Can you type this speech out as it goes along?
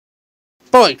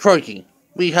Boy, crikey,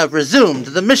 we have resumed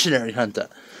the missionary hunter.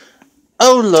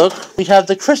 Oh look, we have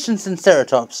the Christensen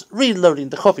Ceratops reloading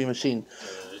the coffee machine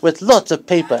with lots of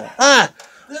paper. Ah,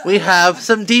 we have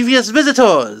some devious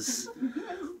visitors.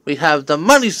 We have the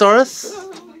Moneysaurus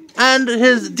and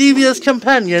his devious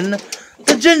companion,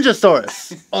 the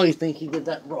Gingersaurus. I think he did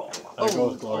that wrong.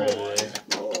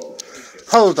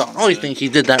 Hold on, I think he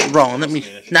did that wrong. Let me...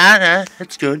 Nah,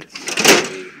 it's good.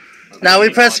 Now we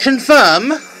press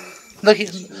confirm.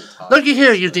 Looky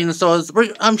here, you dinosaurs.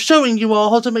 I'm showing you all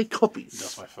how to make copies.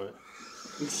 That's my foot.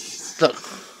 Look.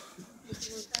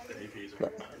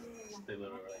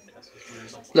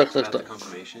 Look.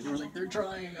 They're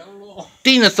trying. I don't know.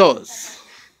 Dinosaurs.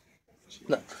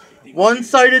 Look.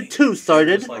 One-sided,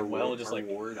 two-sided.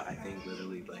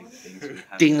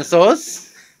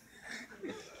 Dinosaurs.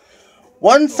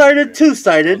 One-sided,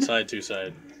 two-sided. One-sided,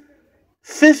 two-sided.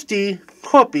 50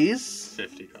 copies.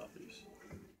 50 copies.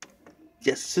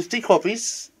 Yes, 50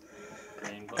 copies.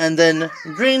 And then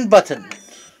green button.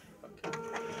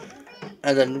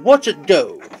 And then watch it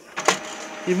go.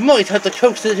 You might have to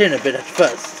coax it in a bit at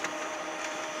first.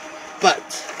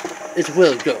 But it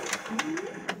will go.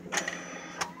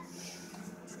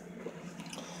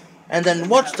 And then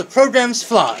watch the programs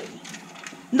fly.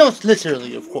 Not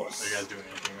literally, of course. Are you guys doing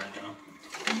anything right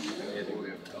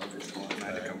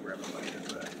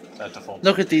now?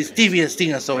 Look at these devious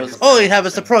dinosaurs. Oh, I have a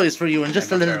surprise for you in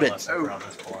just a little bit.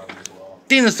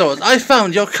 Dinosaurs, I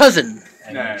found your cousin.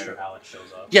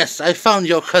 Yes, I found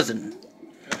your cousin.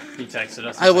 He texted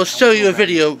us. I will show you a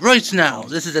video right now.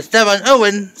 This is Esteban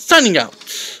Owen signing out.